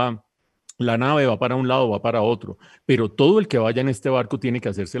es que va La nave va para un lado, va para otro, pero todo el que vaya en este barco tiene que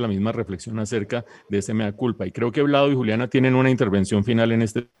hacerse la misma reflexión acerca de ese mea culpa. Y creo que Vlado y Juliana tienen una intervención final en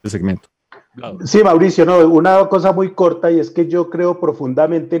este segmento. Vlado. Sí, Mauricio, no, una cosa muy corta, y es que yo creo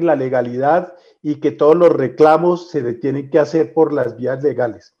profundamente en la legalidad y que todos los reclamos se tienen que hacer por las vías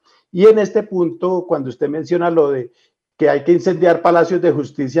legales. Y en este punto, cuando usted menciona lo de que hay que incendiar palacios de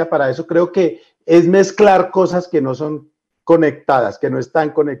justicia, para eso creo que es mezclar cosas que no son conectadas, que no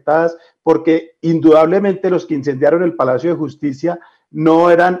están conectadas, porque indudablemente los que incendiaron el Palacio de Justicia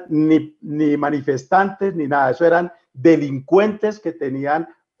no eran ni manifestantes ni nada, eso eran delincuentes que tenían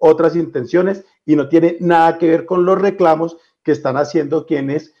otras intenciones y no tiene nada que ver con los reclamos que están haciendo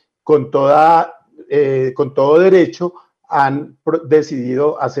quienes con todo derecho han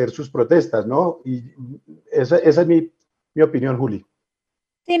decidido hacer sus protestas, ¿no? Y esa es mi opinión, Juli.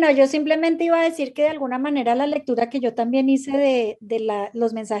 Sí, no, yo simplemente iba a decir que de alguna manera la lectura que yo también hice de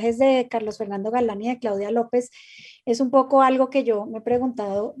los mensajes de Carlos Fernando Galán y de Claudia López es un poco algo que yo me he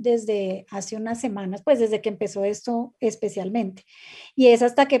preguntado desde hace unas semanas, pues desde que empezó esto especialmente. Y es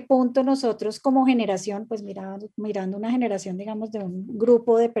hasta qué punto nosotros como generación, pues mirando una generación, digamos, de un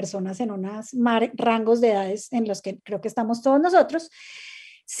grupo de personas en unos rangos de edades en los que creo que estamos todos nosotros,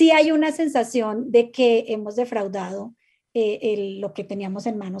 sí hay una sensación de que hemos defraudado lo que teníamos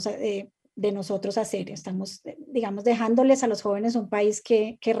en manos de nosotros hacer. Estamos, digamos, dejándoles a los jóvenes un país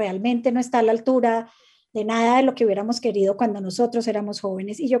que realmente no está a la altura de nada de lo que hubiéramos querido cuando nosotros éramos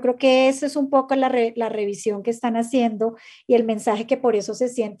jóvenes. Y yo creo que eso es un poco la revisión que están haciendo y el mensaje que por eso se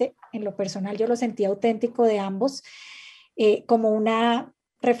siente, en lo personal yo lo sentí auténtico de ambos, como una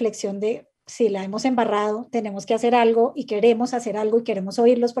reflexión de si la hemos embarrado, tenemos que hacer algo y queremos hacer algo y queremos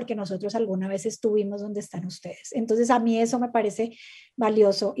oírlos porque nosotros alguna vez estuvimos donde están ustedes. Entonces a mí eso me parece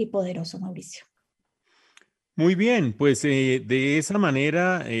valioso y poderoso, Mauricio. Muy bien, pues de esa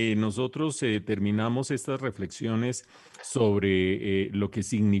manera nosotros terminamos estas reflexiones sobre lo que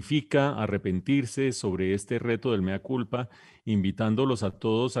significa arrepentirse, sobre este reto del mea culpa, invitándolos a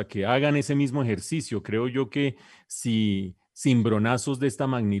todos a que hagan ese mismo ejercicio. Creo yo que si cimbronazos de esta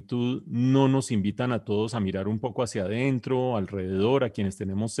magnitud no nos invitan a todos a mirar un poco hacia adentro, alrededor, a quienes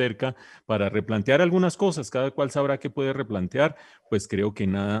tenemos cerca, para replantear algunas cosas, cada cual sabrá qué puede replantear, pues creo que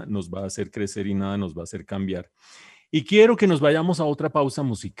nada nos va a hacer crecer y nada nos va a hacer cambiar. Y quiero que nos vayamos a otra pausa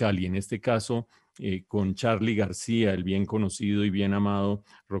musical, y en este caso con Charly García, el bien conocido y bien amado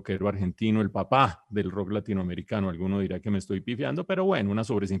rockero argentino, el papá del rock latinoamericano. Alguno dirá que me estoy pifiando, pero bueno, una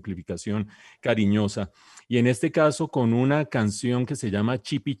sobresimplificación cariñosa. Y en este caso con una canción que se llama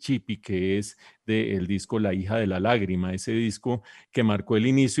Chipi Chipi, que es del disco La hija de la lágrima, ese disco que marcó el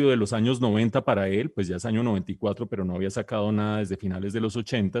inicio de los años 90 para él, pues ya es año 94, pero no había sacado nada desde finales de los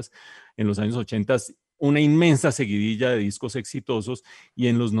 80s. En los años 80 una inmensa seguidilla de discos exitosos, y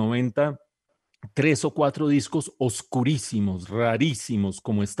en los 90 3 o 4 discos oscurísimos, rarísimos,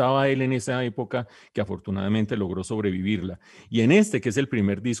 como estaba él en esa época, que afortunadamente logró sobrevivirla. Y en este, que es el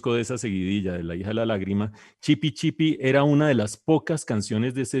primer disco de esa seguidilla, de La hija de la lágrima, Chipi Chipi era una de las pocas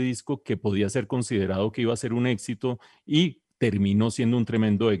canciones de ese disco que podía ser considerado que iba a ser un éxito, y terminó siendo un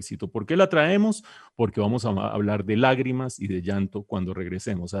tremendo éxito. ¿Por qué la traemos? Porque vamos a hablar de lágrimas y de llanto cuando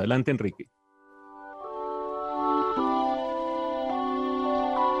regresemos. Adelante, Enrique.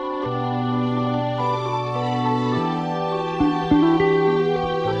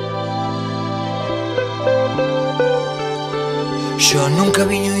 Yo nunca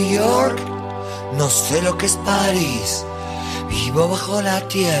vi New York, no sé lo que es París. Vivo bajo la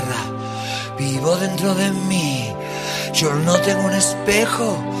tierra, vivo dentro de mí. Yo no tengo un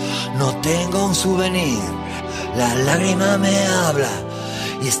espejo, no tengo un souvenir. La lágrima me habla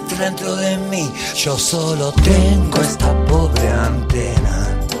y está dentro de mí. Yo solo tengo esta pobre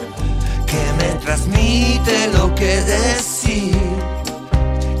antena que me transmite lo que decir.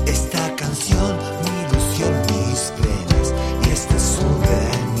 Esta canción, mi ilusión, mis penas y este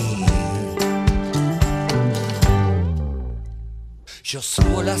souvenir. Yo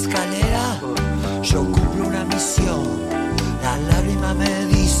subo la escalera, yo cumplo una misión. La lágrima me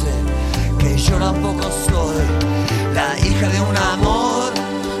dice que yo tampoco soy la hija de un amor,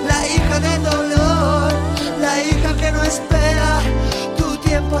 la hija del dolor, la hija que no espera. Tu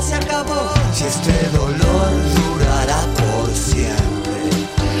tiempo se acabó. Si este dolor durará por siempre,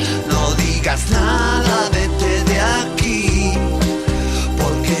 no digas nada, vete de aquí,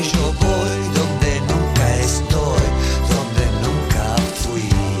 porque yo voy donde nunca estoy, donde nunca fui.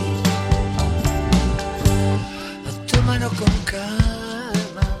 Tómalo con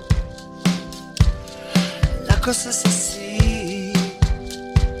calma, la cosa es así.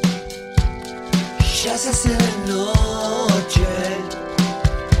 Ya se hace de noche,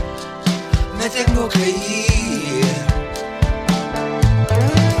 tengo que ir.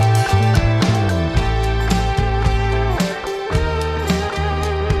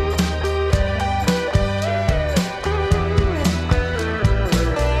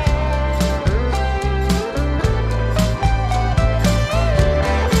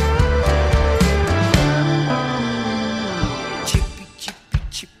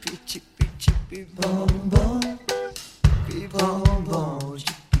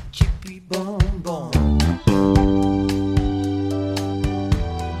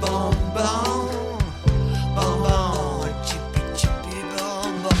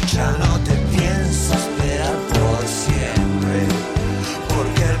 Ya no te pienso esperar por siempre,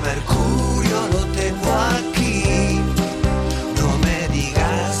 porque el mercurio lo tengo aquí. No me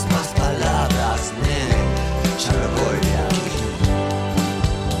digas más palabras, nene, ya me voy de aquí.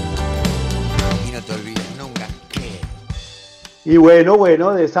 Y no te olvides nunca que... Y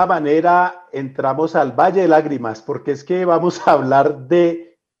bueno, de esa manera entramos al Valle de Lágrimas, porque es que vamos a hablar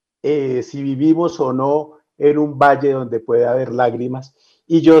de si vivimos o no en un valle donde puede haber lágrimas.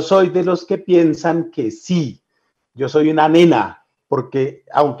 Y yo soy de los que piensan que sí, yo soy una nena, porque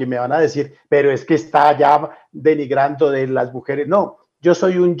aunque me van a decir, pero es que está ya denigrando de las mujeres, no, yo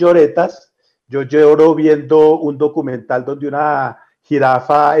soy un lloretas, yo lloro viendo un documental donde una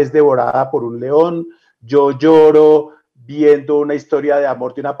jirafa es devorada por un león, yo lloro viendo una historia de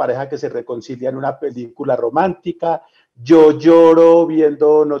amor de una pareja que se reconcilia en una película romántica, yo lloro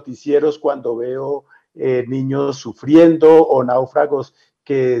viendo noticieros cuando veo niños sufriendo o náufragos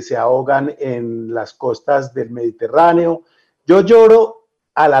que se ahogan en las costas del Mediterráneo. Yo lloro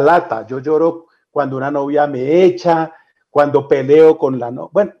a la lata, yo lloro cuando una novia me echa, cuando peleo con la novia.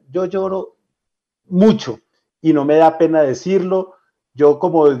 Bueno, yo lloro mucho y no me da pena decirlo. Yo,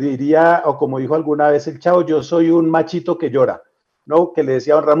 como diría o como dijo alguna vez el Chavo, yo soy un machito que llora, ¿no? Que le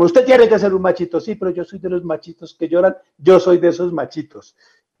decía a don Ramón, usted tiene que ser un machito, sí, pero yo soy de los machitos que lloran, yo soy de esos machitos.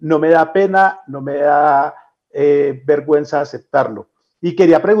 No me da pena, no me da vergüenza aceptarlo. Y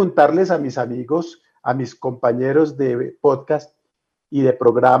quería preguntarles a mis amigos, a mis compañeros de podcast y de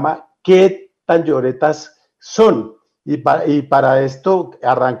programa, ¿qué tan lloretas son? Y para esto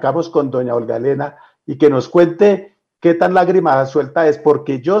arrancamos con doña Olga Elena y que nos cuente qué tan lágrima suelta es,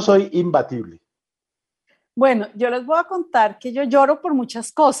 porque yo soy imbatible. Bueno, yo les voy a contar que yo lloro por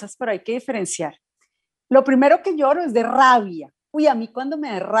muchas cosas, pero hay que diferenciar. Lo primero que lloro es de rabia. Uy, a mí cuando me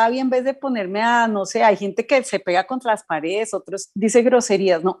da rabia, en vez de ponerme a, no sé, hay gente que se pega contra las paredes, otros dice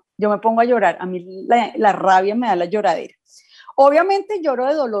groserías, no, yo me pongo a llorar. A mí la rabia me da la lloradera. Obviamente lloro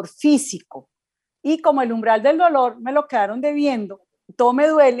de dolor físico y como el umbral del dolor me lo quedaron debiendo, todo me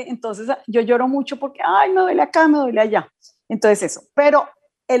duele, entonces yo lloro mucho porque, ay, me duele acá, me duele allá. Entonces eso, pero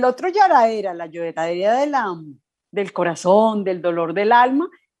el otro lloradera, la lloradera del corazón, del dolor del alma,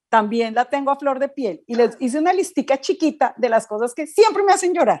 también la tengo a flor de piel. Y les hice una listica chiquita de las cosas que siempre me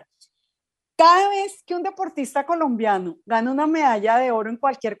hacen llorar. Cada vez que un deportista colombiano gana una medalla de oro en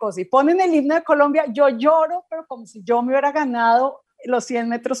cualquier cosa y ponen el himno de Colombia, yo lloro, pero como si yo me hubiera ganado los 100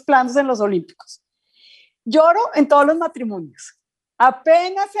 metros planos en los Olímpicos. Lloro en todos los matrimonios.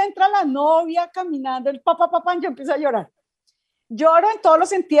 Apenas entra la novia caminando, el papá, yo empiezo a llorar. Lloro en todos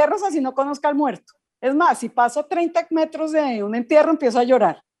los entierros, así no conozca al muerto. Es más, si paso 30 metros de un entierro, empiezo a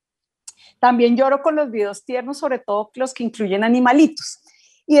llorar. También lloro con los videos tiernos, sobre todo los que incluyen animalitos.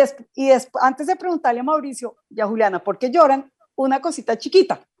 Y antes de preguntarle a Mauricio y a Juliana por qué lloran, una cosita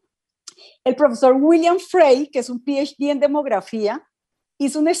chiquita. El profesor William Frey, que es un PhD en demografía,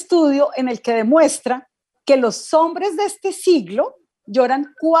 hizo un estudio en el que demuestra que los hombres de este siglo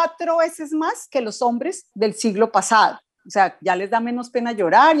lloran 4 veces más que los hombres del siglo pasado. O sea, ya les da menos pena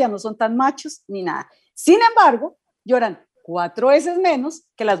llorar, ya no son tan machos ni nada. Sin embargo, lloran 4 veces menos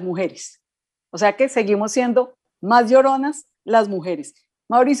que las mujeres. O sea que seguimos siendo más lloronas las mujeres.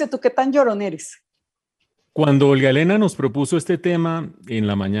 Mauricio, ¿tú qué tan llorón eres? Cuando Olga Elena nos propuso este tema en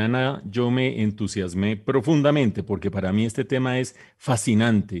la mañana, yo me entusiasmé profundamente porque para mí este tema es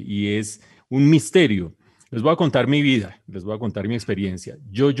fascinante y es un misterio. Les voy a contar mi vida, les voy a contar mi experiencia.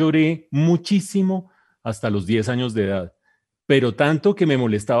 Yo lloré muchísimo hasta los 10 años de edad, pero tanto que me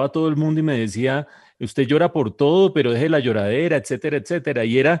molestaba a todo el mundo y me decía, usted llora por todo, pero deje la lloradera, etcétera, etcétera.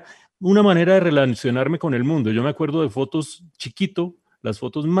 Y era una manera de relacionarme con el mundo. Yo me acuerdo de fotos chiquito, las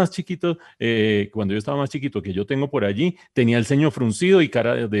fotos más chiquitas, cuando yo estaba más chiquito, que yo tengo por allí, tenía el ceño fruncido y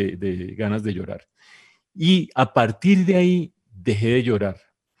cara de ganas de llorar. Y a partir de ahí dejé de llorar.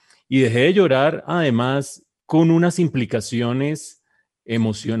 Y dejé de llorar además con unas implicaciones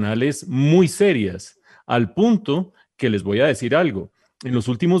emocionales muy serias, al punto que les voy a decir algo. En los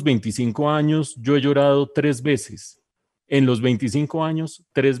últimos 25 años yo he llorado 3 veces en los 25 años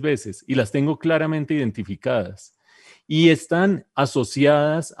 3 veces y las tengo claramente identificadas. Y están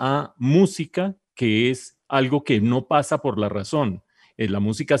asociadas a música, que es algo que no pasa por la razón. La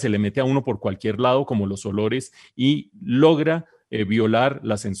música se le mete a uno por cualquier lado, como los olores, y logra violar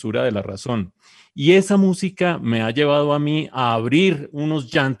la censura de la razón. Y esa música me ha llevado a mí a abrir unos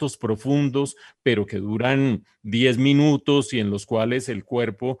llantos profundos, pero que duran 10 minutos y en los cuales el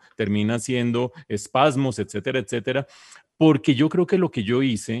cuerpo termina haciendo espasmos, etcétera, etcétera. Porque yo creo que lo que yo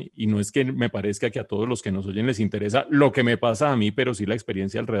hice, y no es que me parezca que a todos los que nos oyen les interesa lo que me pasa a mí, pero sí la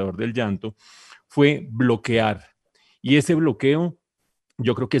experiencia alrededor del llanto, fue bloquear. Y ese bloqueo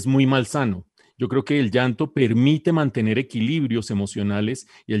yo creo que es muy malsano. Yo creo que el llanto permite mantener equilibrios emocionales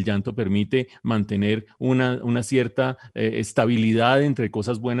y el llanto permite mantener una cierta estabilidad entre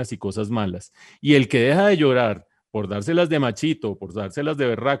cosas buenas y cosas malas. Y el que deja de llorar por dárselas de machito, por dárselas de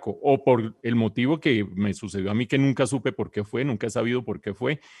berraco, o por el motivo que me sucedió a mí, que nunca supe por qué fue, nunca he sabido por qué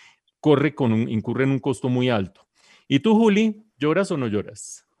fue, incurre en un costo muy alto. ¿Y tú, Juli, lloras o no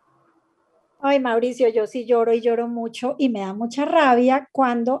lloras? Ay, Mauricio, yo sí lloro y lloro mucho y me da mucha rabia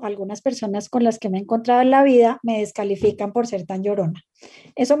cuando algunas personas con las que me he encontrado en la vida me descalifican por ser tan llorona.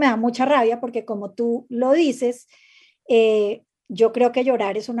 Eso me da mucha rabia porque como tú lo dices, yo creo que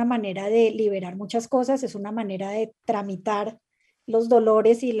llorar es una manera de liberar muchas cosas, es una manera de tramitar los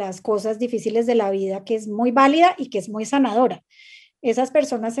dolores y las cosas difíciles de la vida que es muy válida y que es muy sanadora. Esas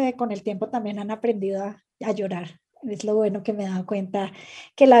personas con el tiempo también han aprendido a llorar. Es lo bueno que me he dado cuenta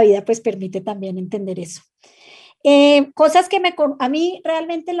que la vida pues permite también entender eso. Cosas que a mí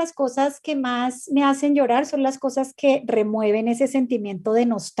realmente las cosas que más me hacen llorar son las cosas que remueven ese sentimiento de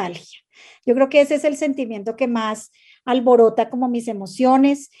nostalgia. Yo creo que ese es el sentimiento que más alborota como mis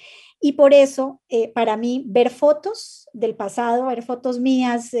emociones y por eso para mí ver fotos del pasado, ver fotos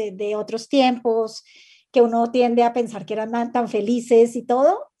mías de otros tiempos, que uno tiende a pensar que eran tan felices y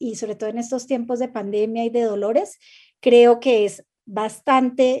todo, y sobre todo en estos tiempos de pandemia y de dolores, creo que es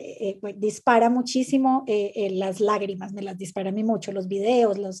bastante, dispara muchísimo las lágrimas, me las dispara a mí mucho, los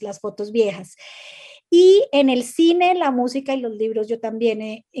videos, las fotos viejas. Y en el cine, la música y los libros yo también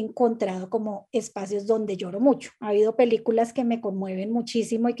he encontrado como espacios donde lloro mucho. Ha habido películas que me conmueven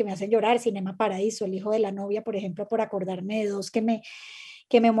muchísimo y que me hacen llorar, Cinema Paradiso, El hijo de la novia, por ejemplo, por acordarme de dos que me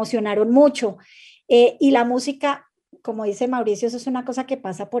emocionaron mucho. Y la música, como dice Mauricio, eso es una cosa que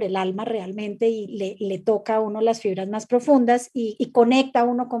pasa por el alma realmente y le toca a uno las fibras más profundas y conecta a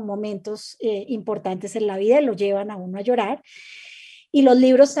uno con momentos importantes en la vida y lo llevan a uno a llorar. Y los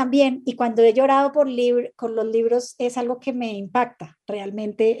libros también, y cuando he llorado con los libros es algo que me impacta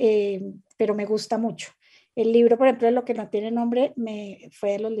realmente, pero me gusta mucho. El libro, por ejemplo, de Lo que no tiene nombre,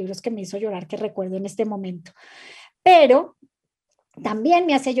 fue de los libros que me hizo llorar, que recuerdo en este momento. Pero también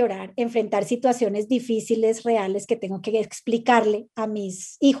me hace llorar enfrentar situaciones difíciles, reales, que tengo que explicarle a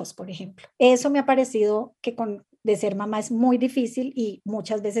mis hijos, por ejemplo. Eso me ha parecido que de ser mamá es muy difícil y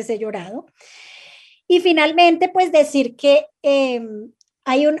muchas veces he llorado. Y finalmente, pues decir que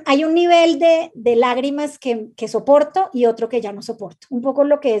hay un nivel de lágrimas que soporto y otro que ya no soporto. Un poco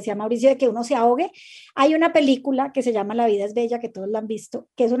lo que decía Mauricio de que uno se ahogue. Hay una película que se llama La vida es bella, que todos la han visto,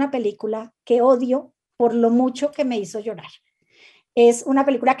 que es una película que odio por lo mucho que me hizo llorar. Es una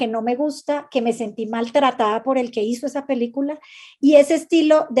película que no me gusta, que me sentí maltratada por el que hizo esa película y ese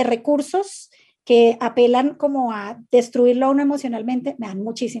estilo de recursos que apelan como a destruirlo a uno emocionalmente me dan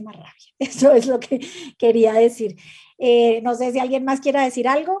muchísima rabia. Eso es lo que quería decir. No sé si alguien más quiera decir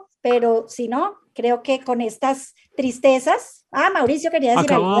algo, pero si no, creo que con estas tristezas... Mauricio quería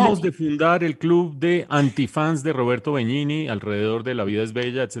decir algo. Acabamos de fundar el club de antifans de Roberto Benigni alrededor de La vida es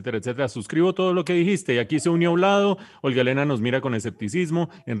bella, etcétera, etcétera. Suscribo todo lo que dijiste y aquí se unió a un lado. Olga Elena nos mira con escepticismo.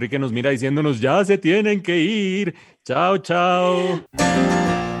 Enrique nos mira diciéndonos ya se tienen que ir. Chao, chao.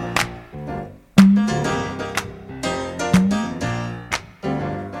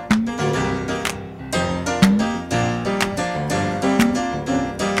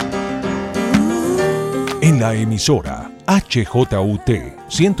 En la emisora HJUT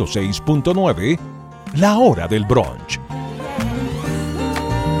 106.9, La Hora del Brunch.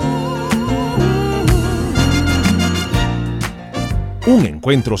 Un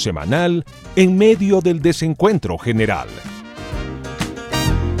encuentro semanal en medio del desencuentro general.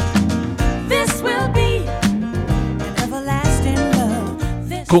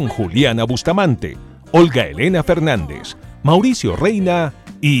 Con Juliana Bustamante, Olga Elena Fernández, Mauricio Reina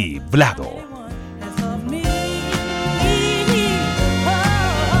y Vlado.